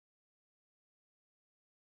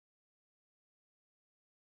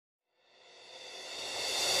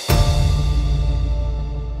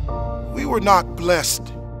were not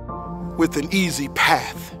blessed with an easy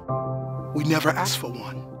path. We never asked for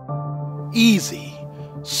one. Easy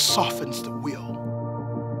softens the will.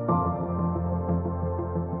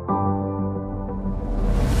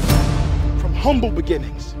 From humble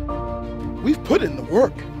beginnings, we've put in the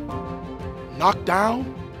work. Knocked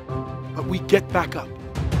down, but we get back up.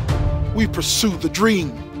 We pursue the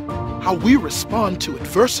dream. How we respond to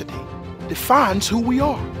adversity defines who we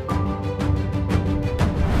are.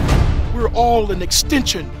 We're all an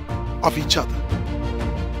extension of each other.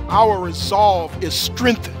 Our resolve is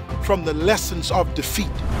strengthened from the lessons of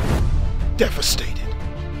defeat. Devastated,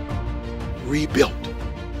 rebuilt.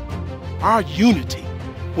 Our unity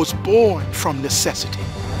was born from necessity,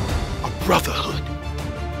 a brotherhood.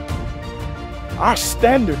 Our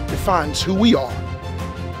standard defines who we are.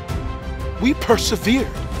 We persevered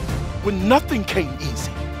when nothing came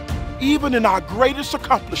easy. Even in our greatest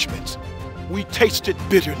accomplishments, we tasted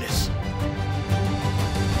bitterness.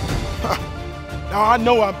 Now I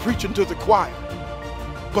know I'm preaching to the choir,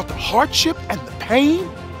 but the hardship and the pain,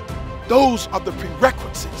 those are the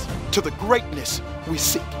prerequisites to the greatness we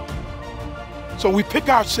seek. So we pick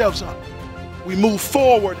ourselves up, we move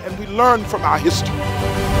forward, and we learn from our history.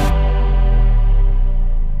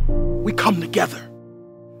 We come together,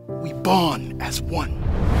 we bond as one.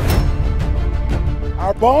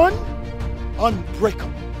 Our bond,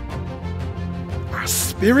 unbreakable. Our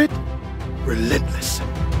spirit, relentless.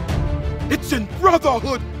 It's in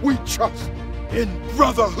brotherhood we trust. In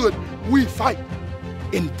brotherhood we fight.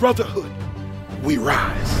 In brotherhood we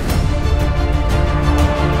rise.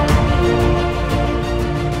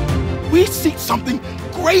 We seek something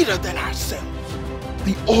greater than ourselves,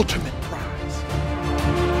 the ultimate prize.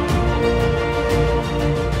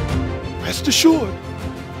 Rest assured,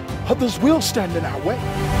 others will stand in our way.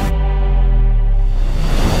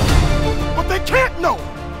 But they can't know,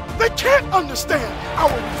 they can't understand our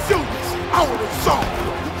resilience, our resolve.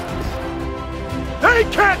 They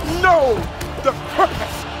can't know the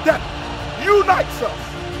purpose that unites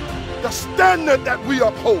us, the standard that we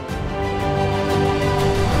uphold.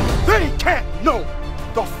 They can't know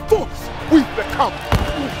the force we've become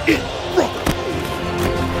in brotherhood.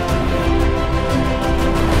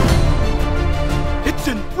 It's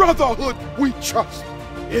in brotherhood we trust.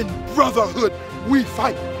 In brotherhood we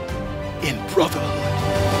fight. In brotherhood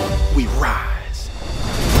we rise.